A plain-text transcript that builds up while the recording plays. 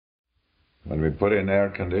When we put in air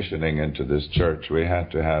conditioning into this church, we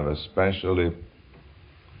had to have a specially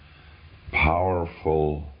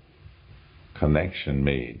powerful connection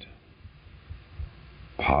made.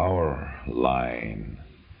 Power line.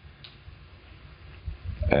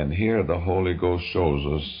 And here the Holy Ghost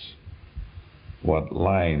shows us what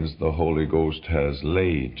lines the Holy Ghost has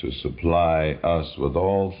laid to supply us with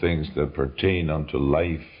all things that pertain unto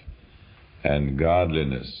life and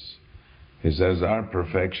godliness. He says our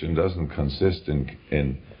perfection doesn't consist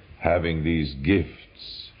in having these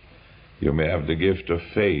gifts. You may have the gift of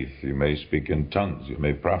faith, you may speak in tongues, you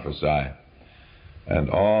may prophesy, and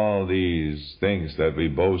all these things that we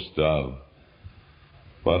boast of.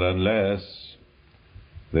 But unless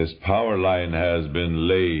this power line has been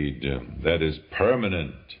laid that is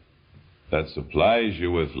permanent, that supplies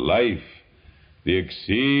you with life, the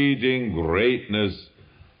exceeding greatness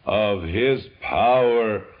of His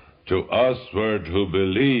power to usward who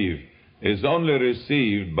believe is only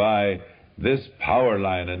received by this power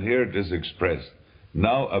line. And here it is expressed.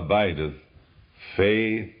 Now abideth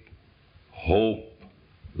faith, hope,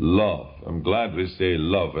 love. I'm glad we say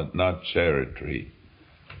love and not charity.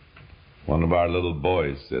 One of our little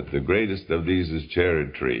boys said, the greatest of these is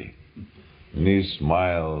charity. And he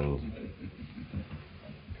smiled.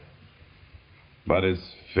 But it's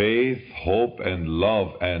faith, hope, and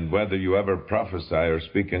love. And whether you ever prophesy or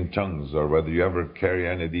speak in tongues, or whether you ever carry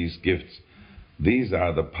any of these gifts, these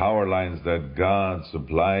are the power lines that God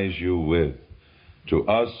supplies you with. To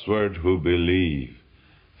usward who believe.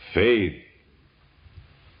 Faith.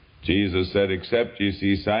 Jesus said, except ye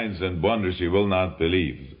see signs and wonders, ye will not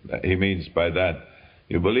believe. He means by that,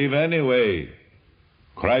 you believe anyway.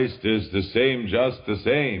 Christ is the same, just the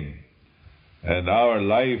same. And our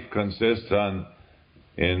life consists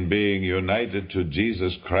in being united to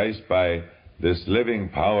Jesus Christ by this living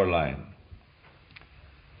power line.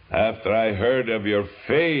 After I heard of your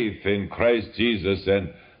faith in Christ Jesus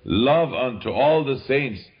and love unto all the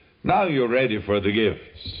saints, now you're ready for the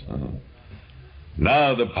gifts.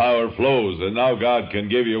 Now the power flows, and now God can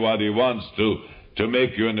give you what He wants to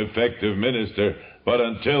make you an effective minister. But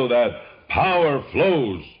until that power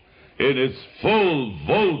flows in its full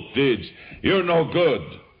voltage, you're no good.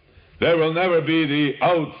 There will never be the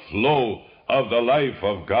outflow of the life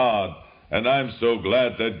of God. And I'm so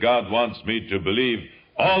glad that God wants me to believe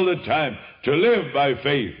all the time, to live by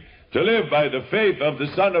faith, to live by the faith of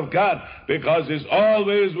the Son of God, because He's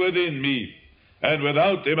always within me. And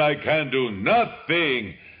without Him I can do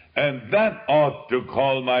nothing. And that ought to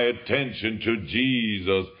call my attention to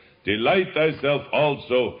Jesus. Delight thyself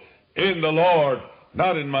also in the Lord,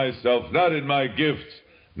 not in myself, not in my gifts,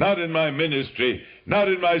 not in my ministry, not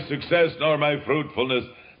in my success nor my fruitfulness,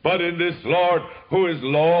 but in this Lord who is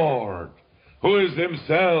Lord, who is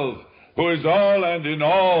Himself, who is all and in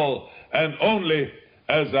all, and only,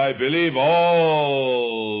 as I believe,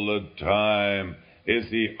 all the time is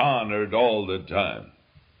He honored all the time.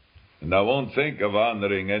 And I won't think of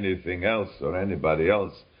honoring anything else or anybody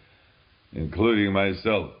else, including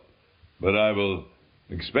myself, but I will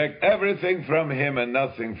expect everything from Him and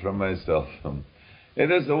nothing from myself. It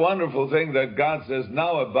is a wonderful thing that God says,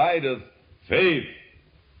 now abideth faith.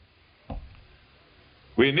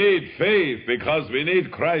 We need faith because we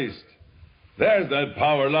need Christ. There's that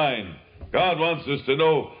power line. God wants us to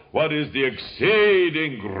know what is the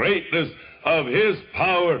exceeding greatness of His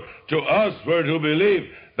power to usward who believe.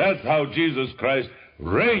 That's how Jesus Christ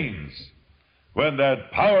reigns, when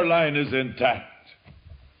that power line is intact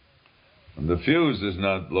and the fuse is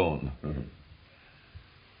not blown.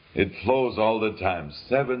 It flows all the time.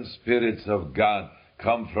 7 spirits of God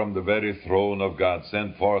come from the very throne of God,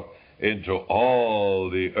 sent forth into all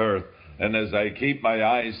the earth. And as I keep my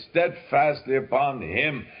eyes steadfastly upon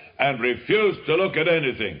Him and refuse to look at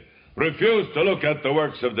anything, refuse to look at the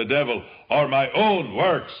works of the devil or my own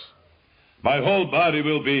works, my whole body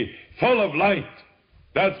will be full of light.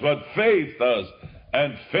 That's what faith does.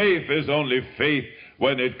 And faith is only faith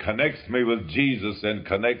when it connects me with Jesus and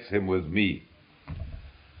connects Him with me.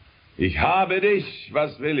 Ich habe dich,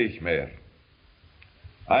 was will ich mehr?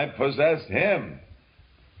 I possess Him.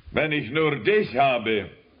 Wenn ich nur dich habe,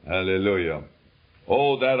 hallelujah.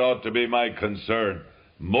 Oh, that ought to be my concern.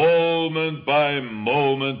 Moment by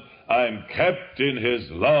moment, I'm kept in His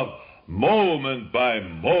love. Moment by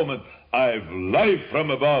moment, I've life from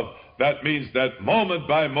above. That means that moment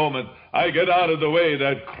by moment, I get out of the way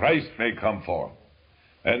that Christ may come forth.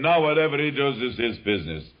 And now whatever He does is His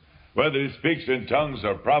business. Whether He speaks in tongues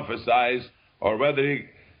or prophesies, or whether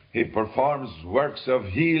he performs works of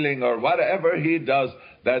healing, or whatever He does,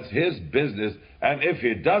 that's His business. And if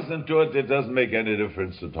He doesn't do it, it doesn't make any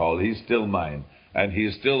difference at all. He's still mine. And he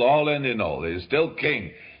is still all and in all. He is still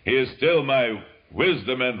king. He is still my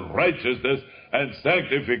wisdom and righteousness and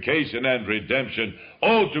sanctification and redemption.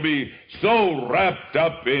 Oh, to be so wrapped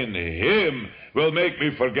up in him will make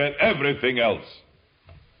me forget everything else.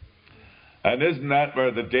 And isn't that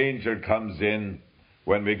where the danger comes in,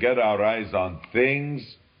 when we get our eyes on things,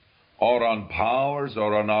 or on powers,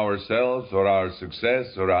 or on ourselves, or our success,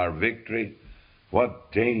 or our victory?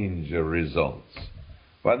 What danger results?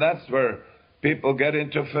 Well, that's where people get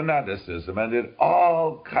into fanaticism and in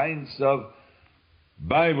all kinds of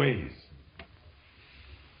byways.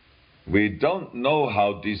 We don't know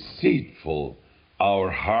how deceitful our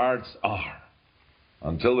hearts are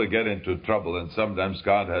until we get into trouble, and sometimes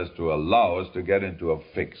God has to allow us to get into a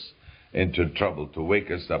fix, into trouble, to wake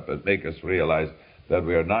us up and make us realize that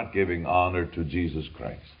we are not giving honor to Jesus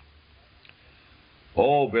Christ.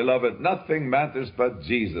 Oh, beloved, nothing matters but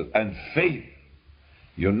Jesus, and faith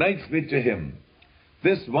unites me to him.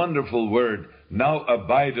 This wonderful word, now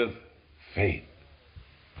abideth faith.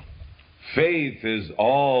 Faith is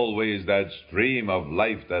always that stream of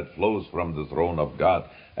life that flows from the throne of God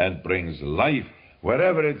and brings life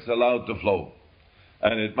wherever it's allowed to flow.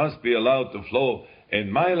 And it must be allowed to flow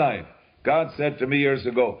in my life. God said to me years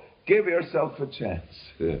ago, give yourself a chance.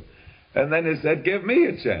 And then he said, give me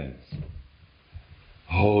a chance.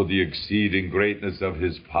 Oh, the exceeding greatness of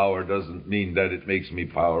his power doesn't mean that it makes me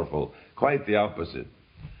powerful. Quite the opposite.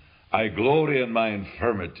 I glory in my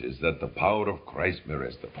infirmities, that the power of Christ may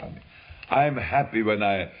rest upon me. I'm happy when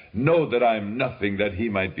I know that I'm nothing, that he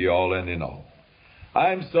might be all and in all.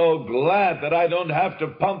 I'm so glad that I don't have to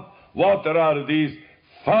pump water out of these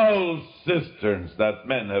foul cisterns that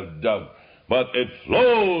men have dug, but it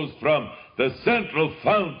flows from the central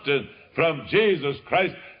fountain, from Jesus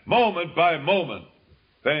Christ, moment by moment.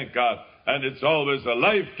 Thank God. And it's always a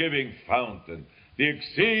life-giving fountain. The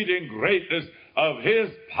exceeding greatness of his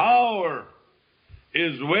power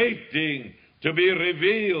is waiting to be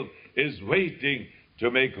revealed, is waiting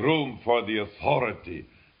to make room for the authority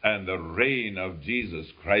and the reign of Jesus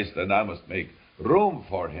Christ. And I must make room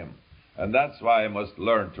for him. And that's why I must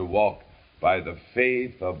learn to walk by the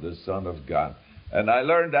faith of the Son of God. And I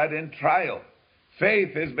learned that in trial.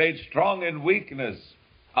 Faith is made strong in weakness.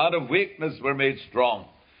 Out of weakness we're made strong.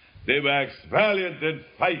 They wax valiant in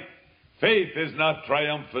fight. Faith is not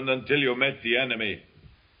triumphant until you met the enemy.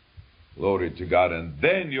 Glory to God. And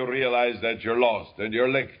then you realize that you're lost and you're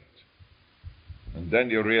licked. And then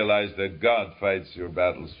you realize that God fights your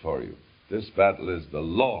battles for you. This battle is the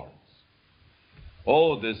Lord's.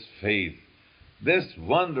 Oh, this faith, this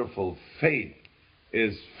wonderful faith,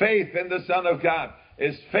 is faith in the Son of God,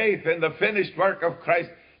 is faith in the finished work of Christ,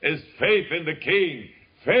 is faith in the King,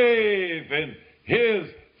 faith in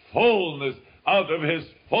his fullness. Out of his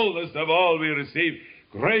fullness of all we receive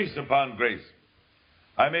grace upon grace.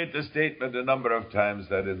 I made the statement a number of times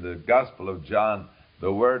that in the Gospel of John,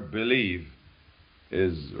 the word believe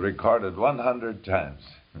is recorded 100 times.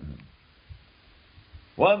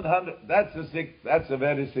 100, that's a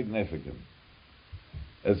very significant.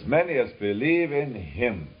 As many as believe in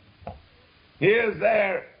him. He is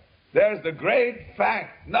there. There's the great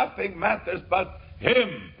fact. Nothing matters but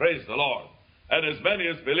him. Praise the Lord. And as many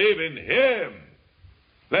as believe in him.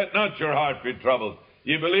 Let not your heart be troubled.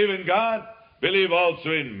 You believe in God? Believe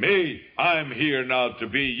also in me. I'm here now to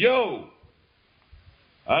be you.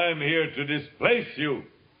 I'm here to displace you.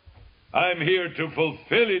 I'm here to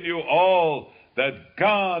fulfill in you all that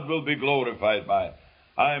God will be glorified by.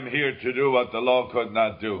 I'm here to do what the law could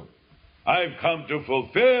not do. I've come to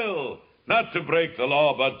fulfill, not to break the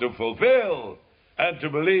law, but to fulfill. And to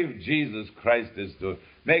believe Jesus Christ is to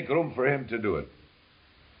make room for him to do it.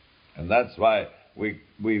 And that's why we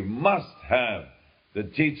must have the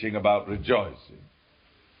teaching about rejoicing.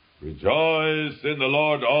 Rejoice in the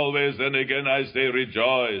Lord always, and again I say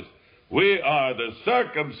rejoice. We are the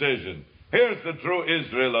circumcision. Here's the true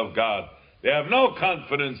Israel of God. They have no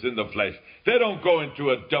confidence in the flesh. They don't go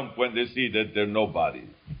into a dump when they see that they're nobody,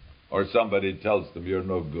 or somebody tells them you're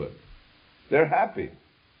no good. They're happy.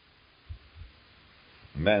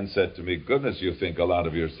 A man said to me, goodness, you think a lot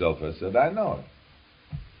of yourself. I said, I know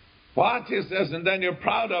it. What? He says, and then you're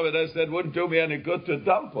proud of it. I said, wouldn't do me any good to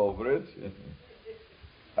dump over it.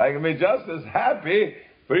 I can be just as happy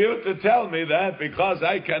for you to tell me that, because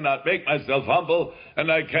I cannot make myself humble, and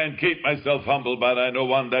I can't keep myself humble, but I know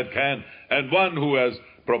one that can, and one who has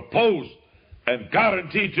proposed and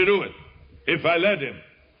guaranteed to do it, if I let him.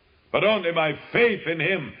 But only my faith in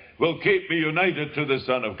him will keep me united to the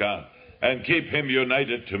Son of God, and keep him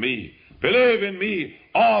united to me. Believe in me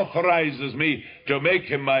authorizes me to make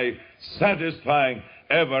him my satisfying,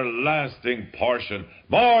 everlasting portion,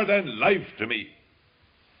 more than life to me.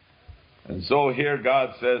 And so here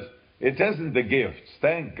God says, it isn't the gifts.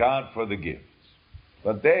 Thank God for the gifts.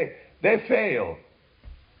 But they fail.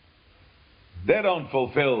 They don't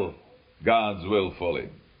fulfill God's will fully.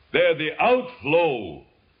 They're the outflow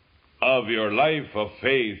of your life of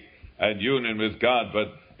faith and union with God.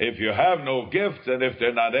 But if you have no gifts and if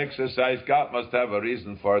they're not exercised, God must have a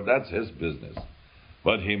reason for it. That's His business.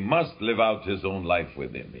 But He must live out His own life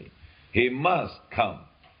within me. He must come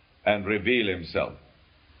and reveal Himself.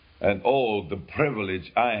 And oh, the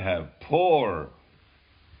privilege I have, poor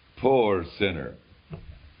sinner,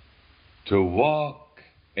 to walk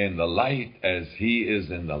in the light as He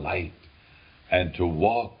is in the light, and to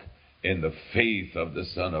walk in the faith of the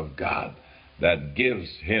Son of God that gives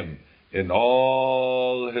Him in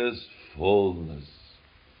all His fullness.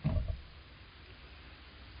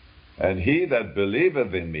 And he that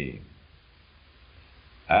believeth in me,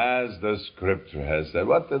 as the Scripture has said.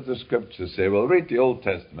 What does the Scripture say? Well, read the Old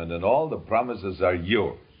Testament, and all the promises are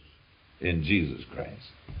yours in Jesus Christ.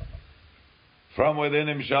 From within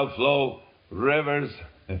Him shall flow rivers.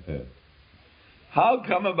 How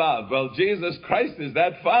come about? Well, Jesus Christ is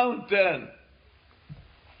that fountain.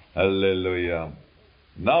 Hallelujah.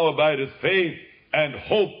 Now abideth faith and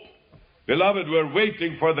hope. Beloved, we're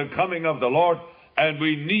waiting for the coming of the Lord, and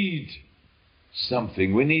we need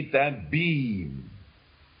something. We need that beam.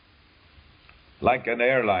 Like an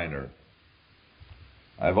airliner.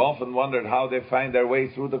 I've often wondered how they find their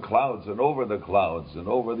way through the clouds and over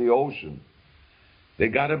the ocean. They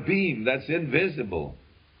got a beam that's invisible.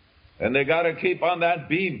 And they got to keep on that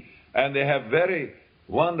beam. And they have very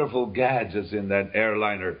wonderful gadgets in that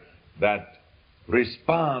airliner that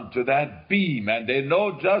respond to that beam. And they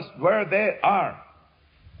know just where they are.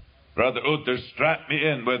 Brother Uther strapped me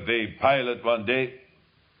in with the pilot one day.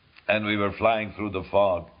 And we were flying through the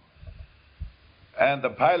fog. And the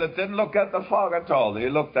pilot didn't look at the fog at all. He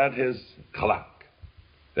looked at his clock.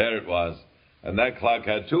 There it was. And that clock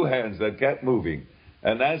had two hands that kept moving.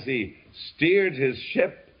 And as he steered his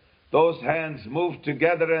ship, those hands moved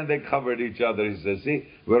together and they covered each other. He says, see,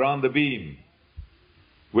 we're on the beam.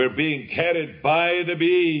 We're being carried by the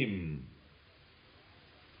beam.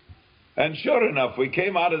 And sure enough, we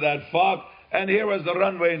came out of that fog, and here was the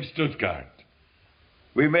runway in Stuttgart.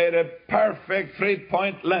 We made a perfect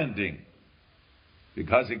 3-point landing.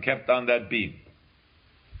 Because he kept on that beam.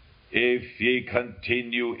 If ye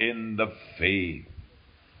continue in the faith.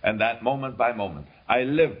 And that moment by moment, I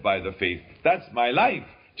live by the faith. That's my life.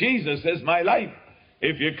 Jesus is my life.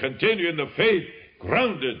 If you continue in the faith,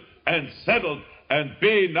 grounded and settled, and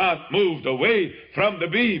be not moved away from the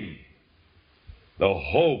beam. The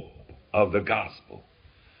hope of the gospel.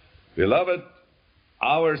 Beloved,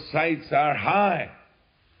 our sights are high.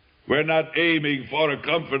 We're not aiming for a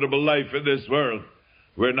comfortable life in this world.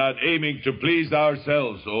 We're not aiming to please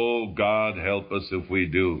ourselves. Oh, God, help us if we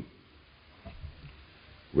do.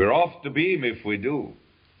 We're off the beam if we do.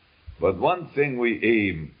 But one thing we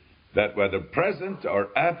aim, that whether present or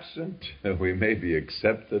absent, we may be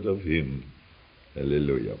accepted of Him.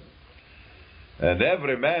 Hallelujah. And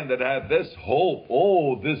every man that had this hope,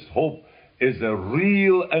 oh, this hope is a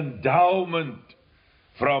real endowment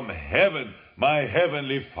from heaven, my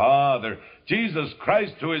heavenly Father. Jesus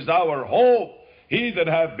Christ, who is our hope. He that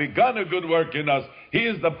hath begun a good work in us, He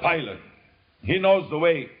is the pilot. He knows the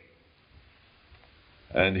way.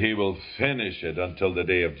 And He will finish it until the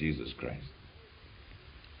day of Jesus Christ.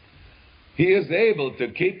 He is able to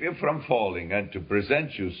keep you from falling and to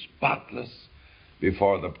present you spotless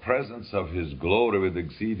before the presence of His glory with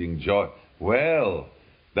exceeding joy. Well,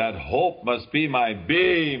 that hope must be my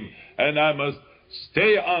beam, and I must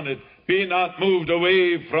stay on it. Be not moved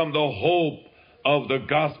away from the hope of the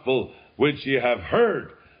gospel which ye have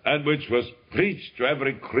heard, and which was preached to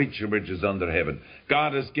every creature which is under heaven.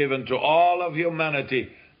 God has given to all of humanity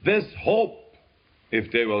this hope,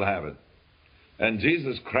 if they will have it. And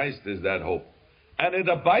Jesus Christ is that hope. And it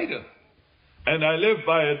abideth. And I live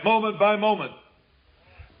by it moment by moment.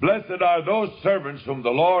 Blessed are those servants whom the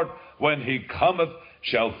Lord, when He cometh,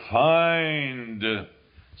 shall find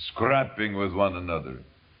scrapping with one another,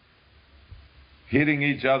 hitting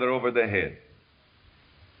each other over the head,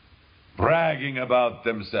 bragging about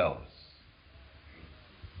themselves.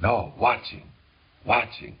 No, watching.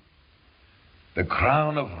 The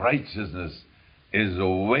crown of righteousness is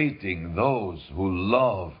awaiting those who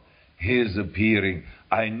love His appearing.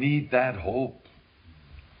 I need that hope.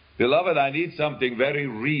 Beloved, I need something very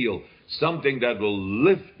real, something that will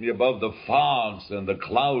lift me above the fogs and the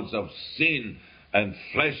clouds of sin and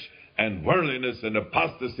flesh and worldliness and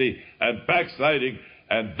apostasy and backsliding.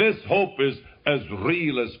 And this hope is as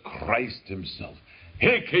real as Christ Himself.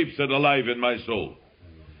 He keeps it alive in my soul.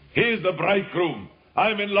 He is the bridegroom.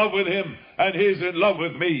 I'm in love with him, and he's in love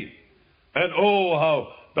with me. And oh,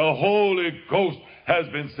 how the Holy Ghost has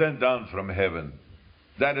been sent down from heaven.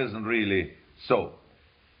 That isn't really so.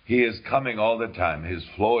 He is coming all the time. He's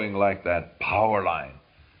flowing like that power line.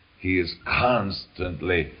 He is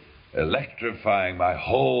constantly electrifying my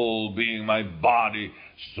whole being, my body,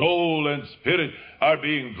 soul, and spirit are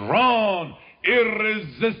being drawn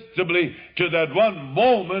irresistibly to that one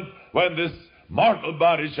moment when this mortal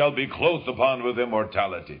body shall be clothed upon with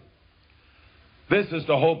immortality. This is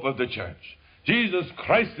the hope of the church. Jesus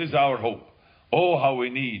Christ is our hope. Oh, how we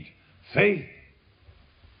need faith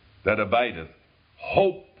that abideth,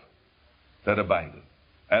 hope that abideth.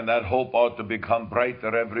 And that hope ought to become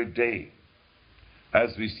brighter every day.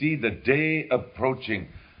 As we see the day approaching,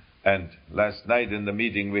 and last night in the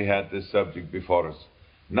meeting we had this subject before us,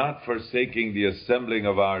 not forsaking the assembling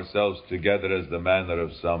of ourselves together as the manner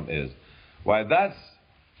of some is. Why, that's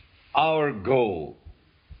our goal.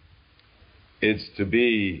 It's to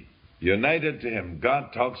be united to Him.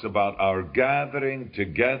 God talks about our gathering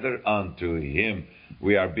together unto Him.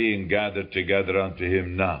 We are being gathered together unto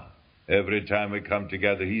Him now. Every time we come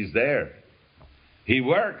together, He's there. He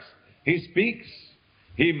works. He speaks.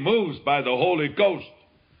 He moves by the Holy Ghost.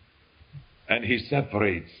 And He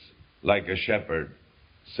separates like a shepherd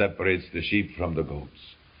separates the sheep from the goats.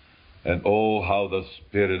 And oh, how the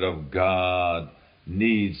Spirit of God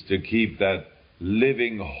needs to keep that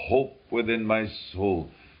living hope within my soul.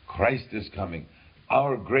 Christ is coming.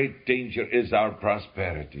 Our great danger is our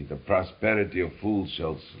prosperity. The prosperity of fools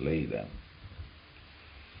shall slay them.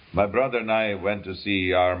 My brother and I went to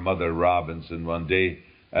see our mother Robinson one day,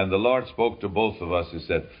 and the Lord spoke to both of us. He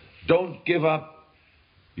said, don't give up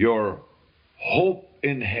your hope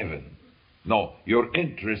in heaven. No, your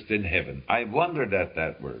interest in heaven. I wondered at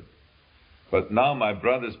that word. But now my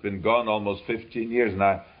brother's been gone almost 15 years, and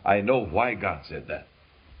I know why God said that.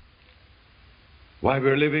 Why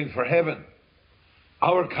we're living for heaven.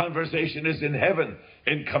 Our conversation is in heaven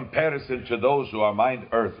in comparison to those who are mind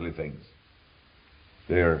earthly things.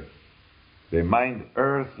 They mind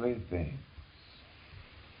earthly things.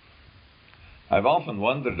 I've often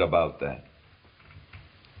wondered about that.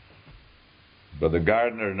 Brother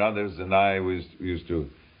Gardner and others and I used to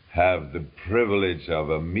have the privilege of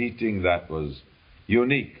a meeting that was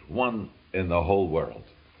unique, one in the whole world.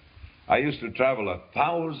 I used to travel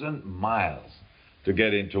 1,000 miles to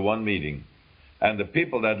get into one meeting. And the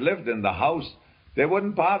people that lived in the house, they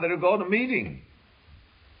wouldn't bother to go to meeting.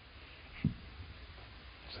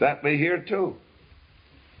 It's that way here too.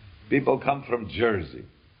 People come from Jersey.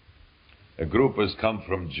 A group has come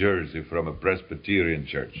from Jersey, from a Presbyterian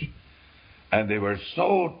church. And they were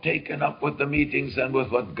so taken up with the meetings and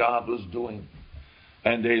with what God was doing.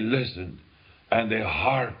 And they listened and they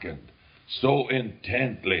hearkened so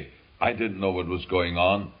intently. I didn't know what was going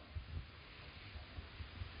on.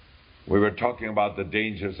 We were talking about the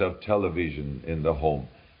dangers of television in the home.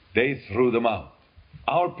 They threw them out.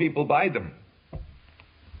 Our people buy them.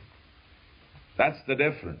 That's the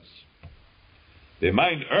difference. They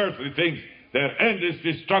mind earthly things. Their end is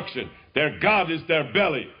destruction. Their God is their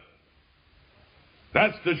belly.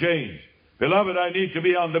 That's the change. Beloved, I need to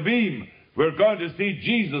be on the beam. We're going to see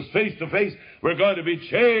Jesus face to face. We're going to be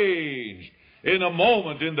changed in a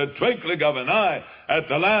moment, in the twinkling of an eye, at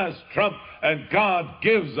the last trump. And God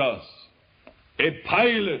gives us a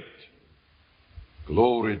pilot.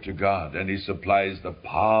 Glory to God. And He supplies the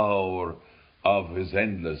power of His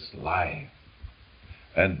endless life.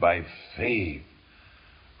 And by faith,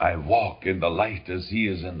 I walk in the light as He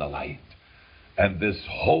is in the light. And this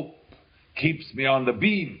hope keeps me on the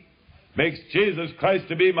beam, makes Jesus Christ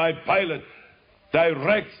to be my pilot,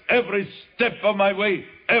 directs every step of my way,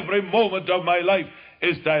 every moment of my life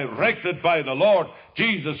is directed by the Lord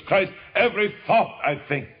Jesus Christ. Every thought I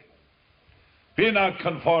think. Be not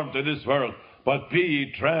conformed to this world, but be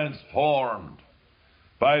ye transformed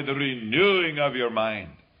by the renewing of your mind.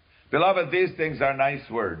 Beloved, these things are nice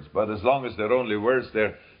words, but as long as they're only words,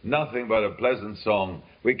 they're nothing but a pleasant song.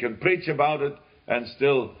 We can preach about it and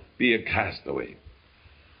still be a castaway.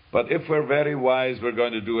 But if we're very wise, we're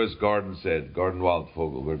going to do as Gordon said, Gordon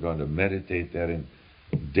Waldvogel, we're going to meditate therein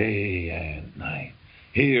day and night.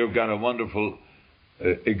 Here you've got a wonderful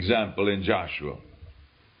example in Joshua.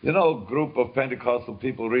 You know, a group of Pentecostal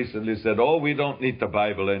people recently said, oh, we don't need the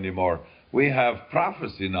Bible anymore. We have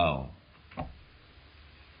prophecy now.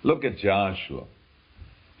 Look at Joshua.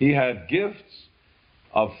 He had gifts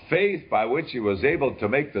of faith by which he was able to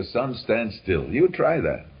make the sun stand still. You try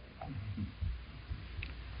that.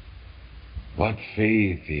 What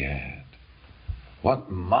faith he had.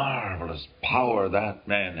 What marvelous power that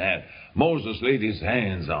man had. Moses laid his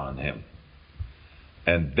hands on him.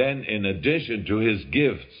 And then in addition to his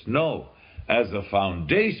gifts, as a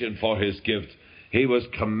foundation for his gifts, he was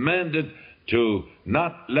commanded to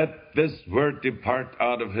not let this word depart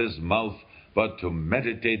out of his mouth, but to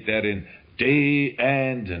meditate therein day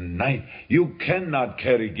and night. You cannot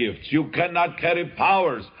carry gifts. You cannot carry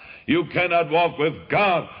powers. You cannot walk with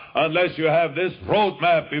God unless you have this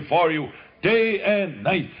roadmap before you day and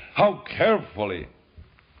night. How carefully.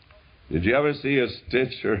 Did you ever see a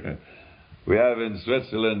stitcher? We have in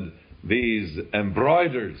Switzerland these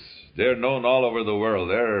embroiders. They're known all over the world.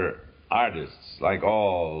 They're artists, like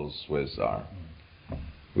all Swiss are.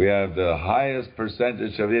 We have the highest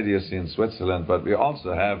percentage of idiocy in Switzerland, but we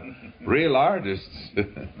also have real artists.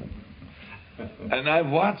 And I've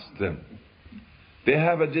watched them. They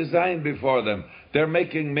have a design before them. They're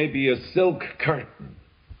making maybe a silk curtain.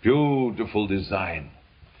 Beautiful design.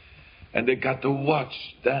 And they got to watch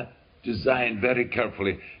that design very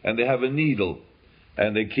carefully. And they have a needle.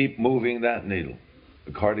 And they keep moving that needle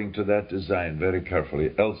according to that design very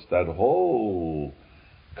carefully. Else that whole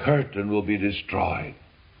curtain will be destroyed.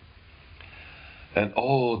 And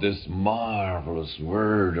this marvelous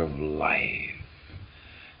word of life.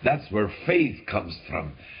 That's where faith comes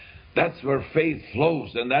from. That's where faith flows.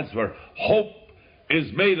 And that's where hope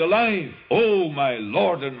is made alive. Oh, my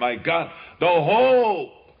Lord and my God, the hope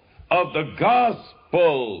of the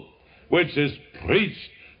gospel, which is preached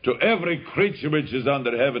to every creature which is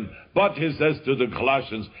under heaven. But he says to the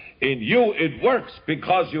Colossians, in you it works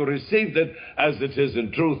because you received it as it is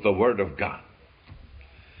in truth the word of God.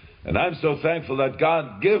 And I'm so thankful that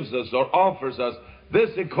God gives us or offers us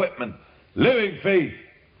this equipment, living faith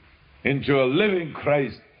into a living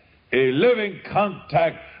Christ, a living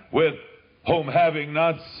contact with whom having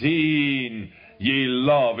not seen ye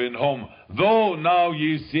love, in whom though now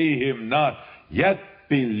ye see him not, yet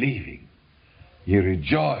believing ye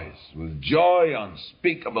rejoice with joy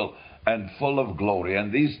unspeakable and full of glory.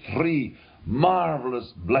 And these three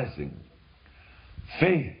marvelous blessings,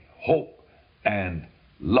 faith, hope, and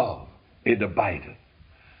love, it abideth.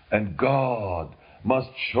 And God must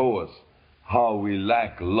show us how we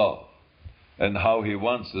lack love and how he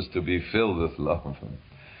wants us to be filled with love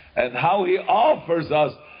and how he offers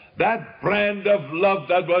us that brand of love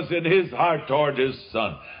that was in his heart toward his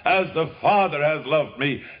Son. As the Father hath loved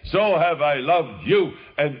me, so have I loved you.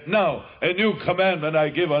 And now a new commandment I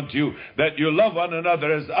give unto you, that you love one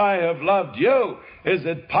another as I have loved you. Is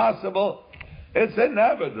it possible? It's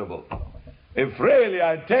inevitable. If really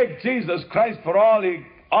I take Jesus Christ for all he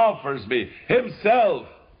offers me, himself,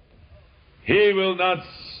 he will not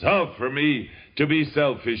suffer me to be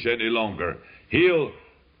selfish any longer. He'll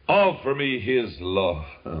offer me his love.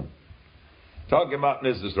 Talking about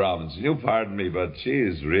Mrs. Robinson, you pardon me, but she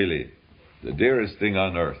is really the dearest thing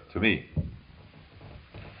on earth to me.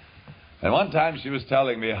 And one time she was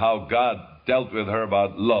telling me how God dealt with her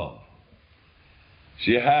about love.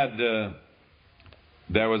 She had,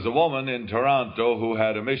 there was a woman in Toronto who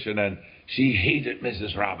had a mission, and she hated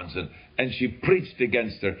Mrs. Robinson, and she preached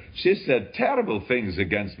against her. She said terrible things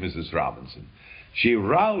against Mrs. Robinson. She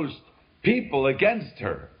roused people against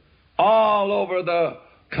her all over the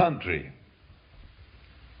country.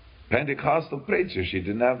 Pentecostal preacher, she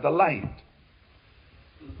didn't have the light.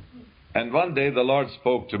 And one day the Lord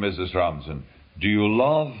spoke to Mrs. Robinson. Do you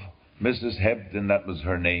love Mrs. Hebden? That was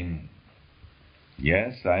her name.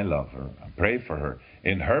 Yes, I love her. I pray for her.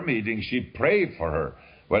 In her meeting, she'd pray for her.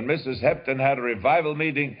 When Mrs. Hebden had a revival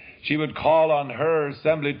meeting, she would call on her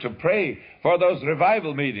assembly to pray for those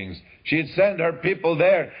revival meetings. She'd send her people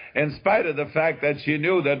there in spite of the fact that she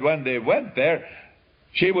knew that when they went there,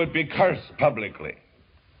 she would be cursed publicly.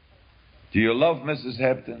 Do you love Mrs.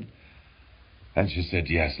 Hebden? And she said,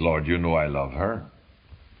 yes, Lord, you know I love her.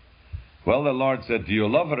 Well, the Lord said, do you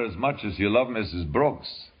love her as much as you love Mrs. Brooks?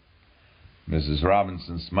 Mrs.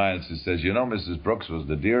 Robinson smiled. She says, you know, Mrs. Brooks was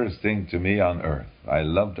the dearest thing to me on earth. I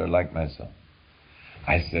loved her like myself.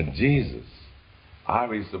 I said, Jesus, are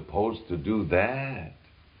we supposed to do that?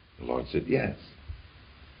 The Lord said, yes.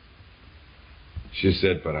 She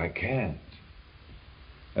said, but I can't.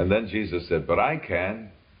 And then Jesus said, but I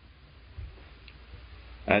can.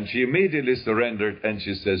 And she immediately surrendered, and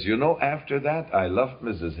she says, you know, after that, I loved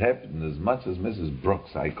Mrs. Hebden as much as Mrs.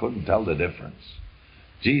 Brooks. I couldn't tell the difference.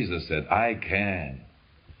 Jesus said, I can.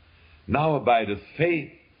 Now abideth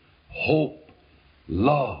faith, hope,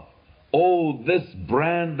 love. Oh, this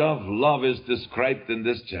brand of love is described in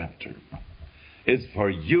this chapter. It's for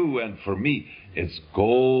you and for me. It's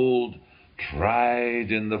gold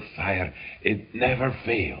tried in the fire. It never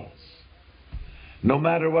fails. No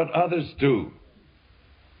matter what others do,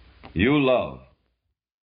 you love